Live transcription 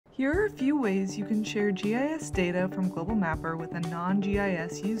Here are a few ways you can share GIS data from Global Mapper with a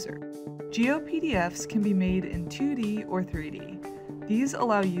non-GIS user. GeoPDFs can be made in 2D or 3D. These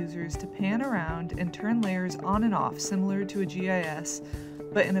allow users to pan around and turn layers on and off similar to a GIS,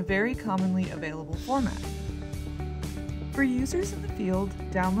 but in a very commonly available format. For users in the field,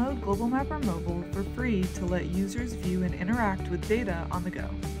 download Global Mapper Mobile for free to let users view and interact with data on the go.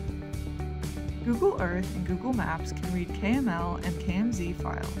 Google Earth and Google Maps can read KML and KMZ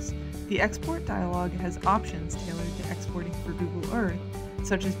files. The export dialog has options tailored to exporting for Google Earth,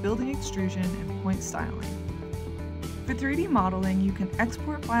 such as building extrusion and point styling. For 3D modeling, you can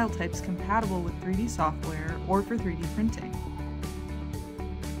export file types compatible with 3D software or for 3D printing.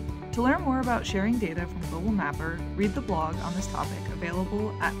 To learn more about sharing data from Global Mapper, read the blog on this topic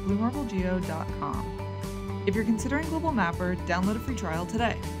available at bluemarblegeo.com. If you're considering Global Mapper, download a free trial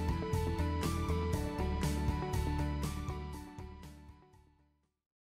today.